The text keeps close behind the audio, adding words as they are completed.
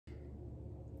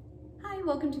Hi,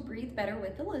 welcome to Breathe Better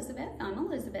with Elizabeth. I'm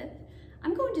Elizabeth.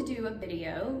 I'm going to do a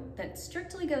video that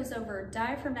strictly goes over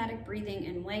diaphragmatic breathing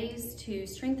and ways to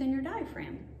strengthen your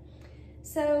diaphragm.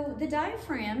 So the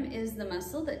diaphragm is the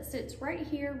muscle that sits right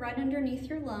here, right underneath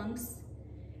your lungs.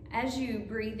 As you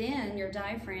breathe in, your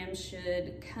diaphragm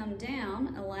should come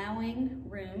down, allowing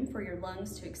room for your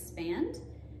lungs to expand.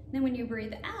 Then when you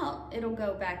breathe out, it'll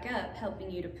go back up,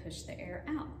 helping you to push the air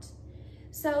out.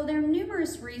 So there are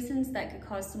numerous reasons that could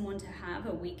cause someone to have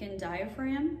a weakened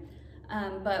diaphragm,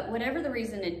 but whatever the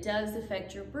reason, it does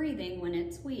affect your breathing when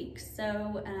it's weak.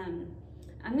 So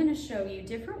I'm going to show you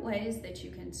different ways that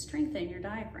you can strengthen your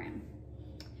diaphragm.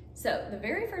 So the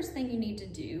very first thing you need to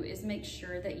do is make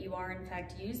sure that you are in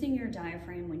fact using your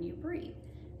diaphragm when you breathe.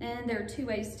 And there are two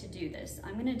ways to do this.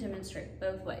 I'm going to demonstrate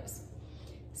both ways.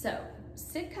 So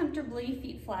sit comfortably,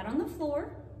 feet flat on the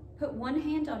floor. Put one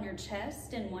hand on your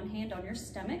chest and one hand on your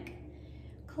stomach.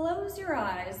 Close your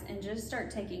eyes and just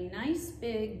start taking nice,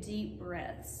 big, deep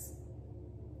breaths.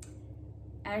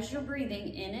 As you're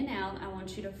breathing in and out, I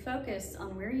want you to focus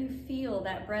on where you feel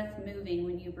that breath moving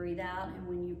when you breathe out and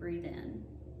when you breathe in.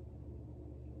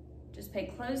 Just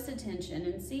pay close attention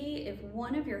and see if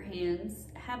one of your hands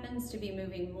happens to be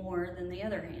moving more than the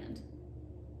other hand.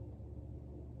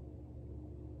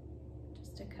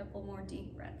 Just a couple more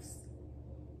deep breaths.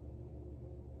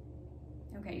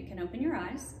 Okay, you can open your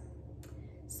eyes.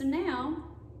 So now,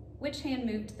 which hand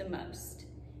moved the most?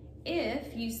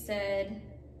 If you said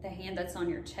the hand that's on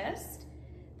your chest,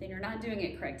 then you're not doing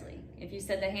it correctly. If you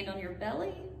said the hand on your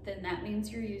belly, then that means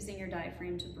you're using your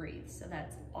diaphragm to breathe. So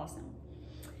that's awesome.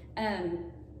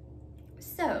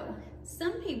 So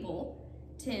some people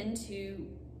tend to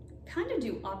kind of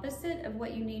do opposite of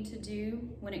what you need to do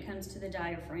when it comes to the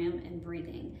diaphragm and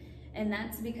breathing. And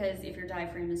that's because if your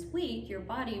diaphragm is weak, your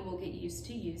body will get used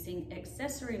to using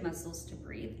accessory muscles to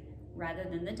breathe rather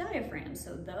than the diaphragm.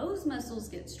 So those muscles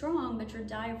get strong, but your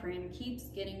diaphragm keeps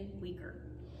getting weaker.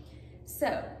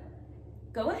 So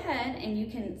go ahead and you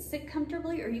can sit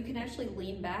comfortably, or you can actually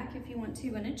lean back if you want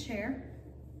to in a chair.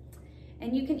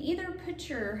 And you can either put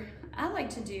I like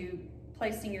to do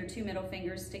placing your two middle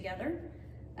fingers together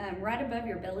right above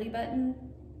your belly button.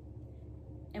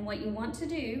 And what you want to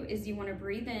do is you want to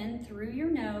breathe in through your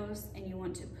nose and you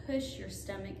want to push your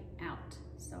stomach out.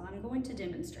 So I'm going to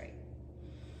demonstrate.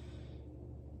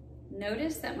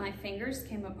 Notice that my fingers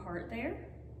came apart there.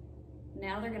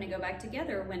 Now they're going to go back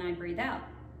together when I breathe out.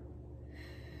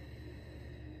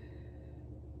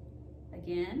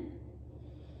 Again.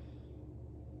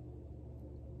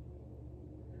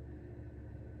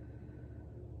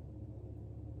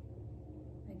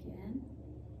 Again.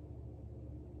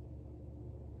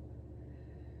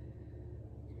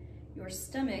 Your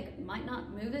stomach might not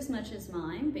move as much as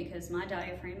mine because my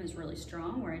diaphragm is really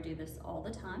strong, where I do this all the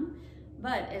time.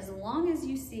 But as long as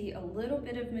you see a little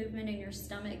bit of movement in your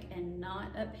stomach and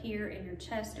not up here in your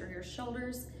chest or your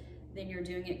shoulders, then you're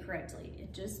doing it correctly.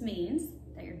 It just means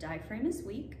that your diaphragm is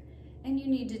weak and you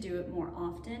need to do it more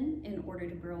often in order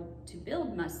to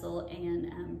build muscle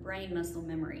and brain muscle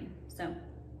memory. So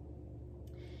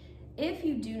if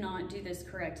you do not do this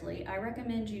correctly, I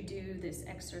recommend you do this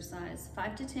exercise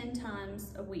 5 to 10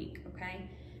 times a week, okay?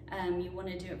 You want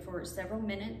to do it for several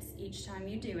minutes each time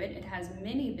you do it. It has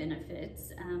many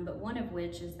benefits, but one of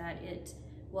which is that it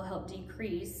will help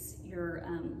decrease your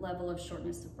level of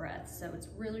shortness of breath. So it's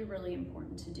really, really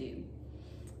important to do.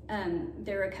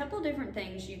 There are a couple different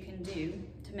things you can do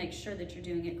to make sure that you're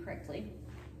doing it correctly.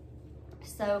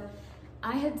 So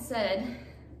I had said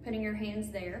putting your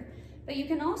hands there, but you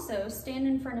can also stand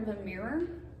in front of a mirror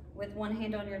with one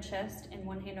hand on your chest and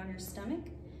one hand on your stomach.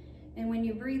 And when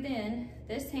you breathe in,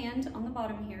 this hand on the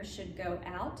bottom here should go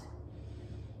out.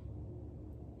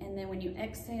 And then when you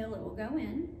exhale, it will go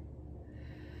in.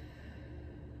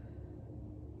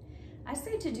 I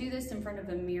say to do this in front of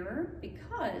a mirror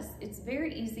because it's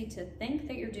very easy to think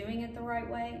that you're doing it the right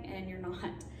way and you're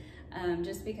not.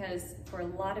 Just because for a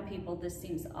lot of people, this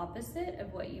seems opposite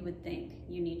of what you would think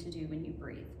you need to do when you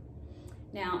breathe.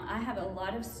 Now, I have a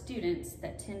lot of students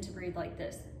that tend to breathe like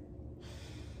this.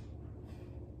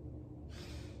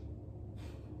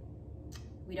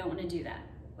 We don't want to do that.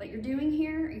 What you're doing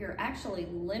here, you're actually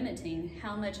limiting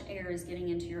how much air is getting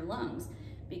into your lungs.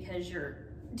 Because you're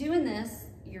doing this,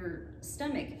 your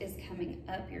stomach is coming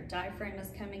up, your diaphragm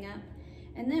is coming up,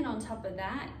 and then on top of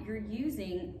that, you're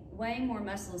using way more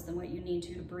muscles than what you need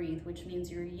to breathe, which means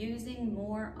you're using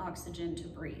more oxygen to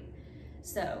breathe.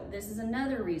 So this is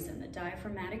another reason that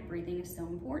diaphragmatic breathing is so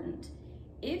important.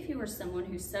 If you are someone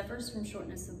who suffers from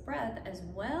shortness of breath, as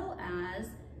well as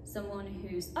someone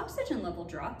whose oxygen level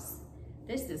drops,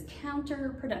 this is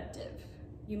counterproductive.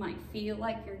 You might feel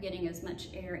like you're getting as much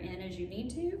air in as you need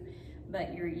to,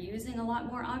 but you're using a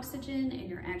lot more oxygen and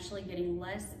you're actually getting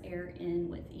less air in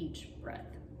with each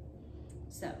breath.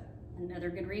 So another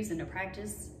good reason to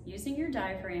practice using your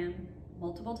diaphragm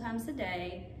multiple times a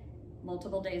day,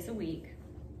 multiple days a week.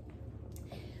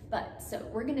 But so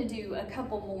we're gonna do a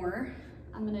couple more.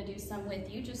 I'm gonna do some with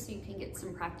you just so you can get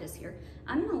some practice here.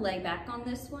 I'm gonna lay back on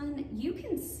this one. You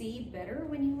can see better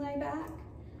when you lay back.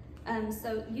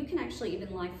 So you can actually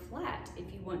even lie flat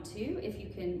if you want to, if you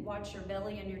can watch your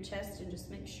belly and your chest and just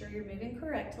make sure you're moving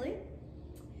correctly.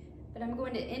 But I'm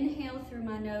going to inhale through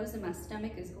my nose and my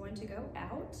stomach is going to go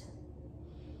out.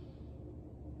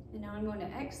 And now I'm going to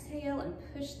exhale and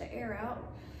push the air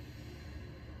out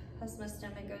as my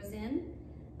stomach goes in.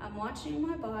 I'm watching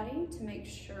my body to make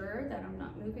sure that I'm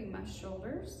not moving my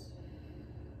shoulders.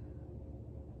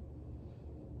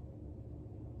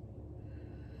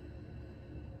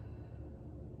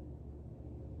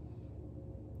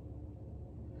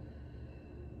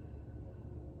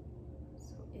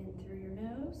 So in through your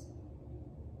nose.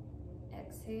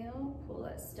 Exhale, pull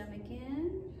that stomach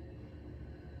in.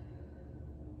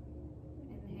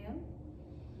 Inhale.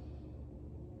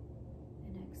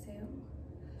 And exhale.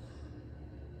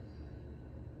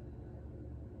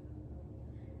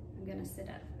 I'm gonna sit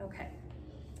up. Okay,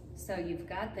 so you've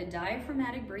got the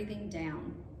diaphragmatic breathing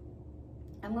down.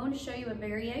 I'm going to show you a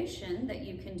variation that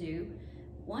you can do.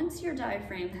 Once your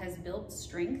diaphragm has built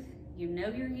strength, you know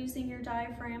you're using your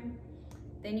diaphragm,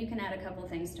 then you can add a couple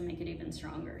things to make it even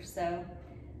stronger. So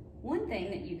one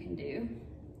thing that you can do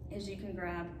is you can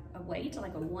grab a weight,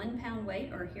 like a 1 pound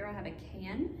weight, or here I have a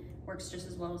can, works just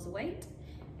as well as a weight.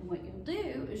 And what you'll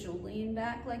do is you'll lean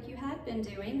back like you had been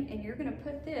doing, and you're gonna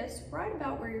put this right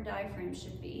about where your diaphragm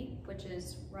should be, which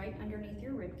is right underneath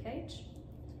your rib cage.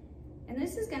 And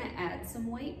this is gonna add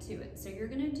some weight to it. So you're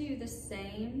gonna do the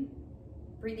same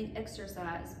breathing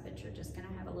exercise, but you're just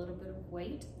gonna have a little bit of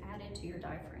weight added to your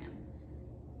diaphragm.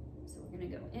 So we're gonna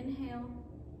go inhale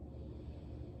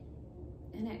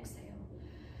and exhale.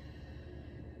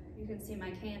 You can see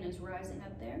my can is rising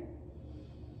up there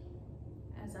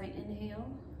as I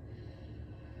inhale.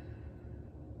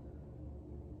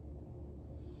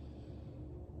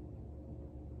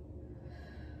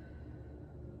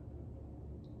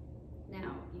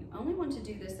 Now, you only want to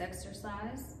do this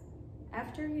exercise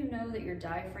after you know that your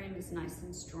diaphragm is nice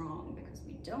and strong, because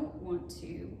we don't want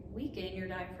to weaken your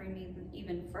diaphragm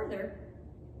even further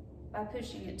by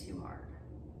pushing it too hard.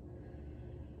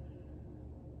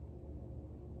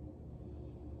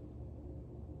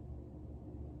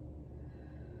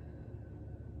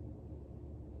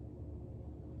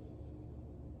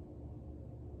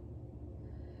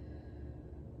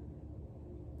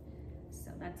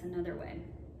 So that's another way.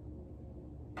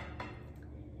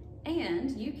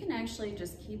 And you can actually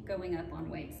just keep going up on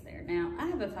weights there. Now, I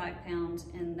have a 5 pound,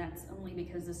 and that's only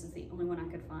because this is the only one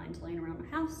I could find laying around my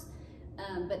house.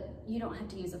 But you don't have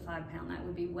to use a 5 pound, that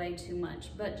would be way too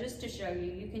much. But just to show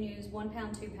you, you can use 1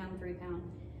 pound, 2 pound, 3 pound,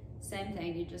 same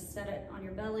thing. You just set it on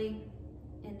your belly,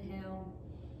 inhale,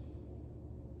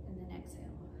 and then exhale.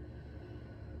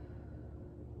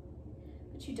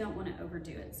 But you don't want to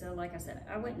overdo it. So like I said,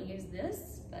 I wouldn't use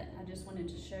this, but I just wanted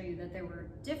to show you that there were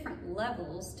different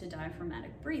levels to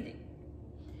diaphragmatic breathing.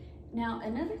 Now,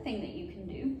 another thing that you can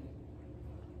do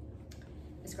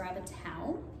is grab a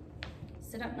towel,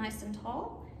 sit up nice and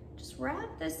tall, just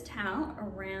wrap this towel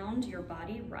around your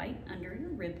body right under your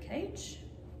rib cage,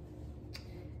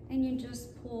 and you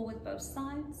just pull with both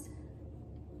sides,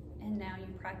 and now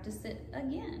you practice it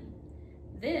again.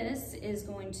 This is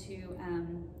going to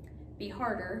be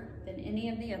harder than any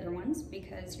of the other ones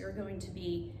because you're going to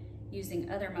be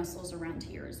using other muscles around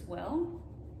here as well,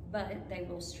 but they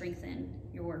will strengthen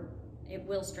it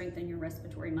will strengthen your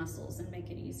respiratory muscles and make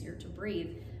it easier to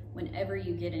breathe whenever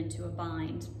you get into a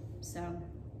bind. So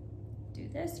do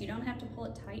this. You don't have to pull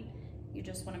it tight. You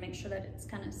just want to make sure that it's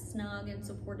kind of snug and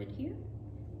supported here.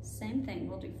 Same thing.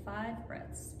 We'll do 5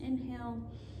 breaths. Inhale,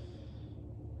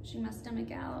 pushing my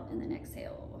stomach out, and then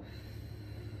exhale.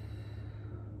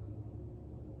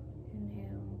 Inhale.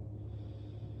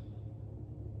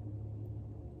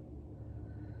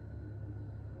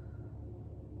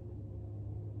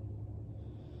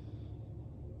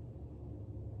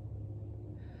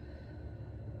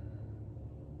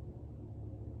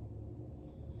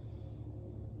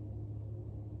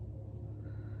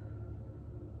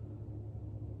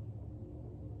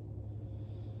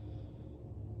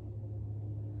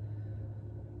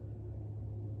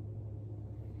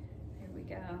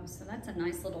 So that's a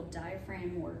nice little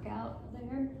diaphragm workout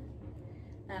there.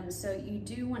 So you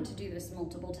do want to do this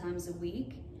multiple times a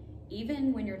week.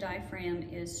 even when your diaphragm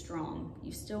is strong,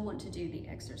 you still want to do the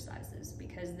exercises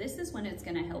because this is when it's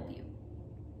gonna help you.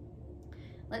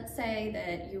 Let's say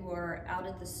that you are out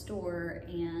at the store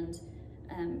and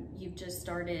you've just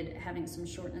started having some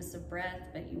shortness of breath,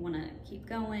 but you wanna keep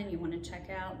going, you wanna check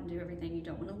out and do everything, you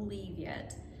don't wanna leave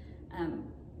yet.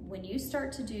 When you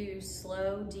start to do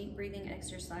slow, deep breathing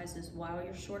exercises while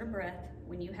you're short of breath,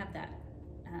 when you have that,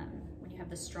 when you have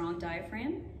the strong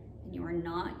diaphragm and you are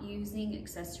not using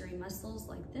accessory muscles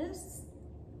like this,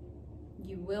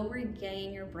 you will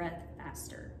regain your breath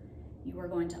faster. You are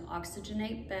going to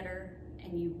oxygenate better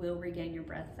and you will regain your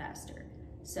breath faster.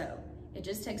 So it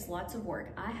just takes lots of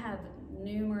work. I have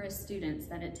numerous students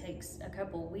that it takes a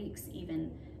couple weeks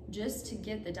even just to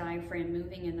get the diaphragm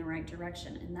moving in the right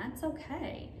direction, and that's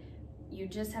okay. You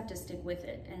just have to stick with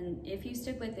it, and if you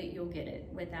stick with it, you'll get it.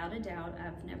 Without a doubt,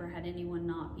 I've never had anyone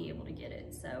not be able to get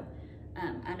it. So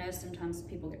I know sometimes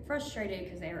people get frustrated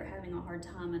because they are having a hard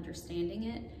time understanding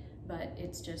it, but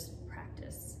it's just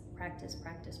practice, practice,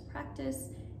 practice, practice.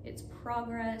 It's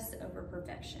progress over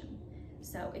perfection.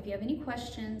 So if you have any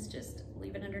questions, just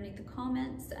leave it underneath the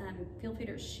comments. Feel free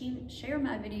to share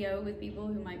my video with people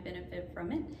who might benefit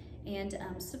from it, and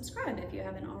subscribe if you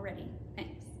haven't already. Thanks.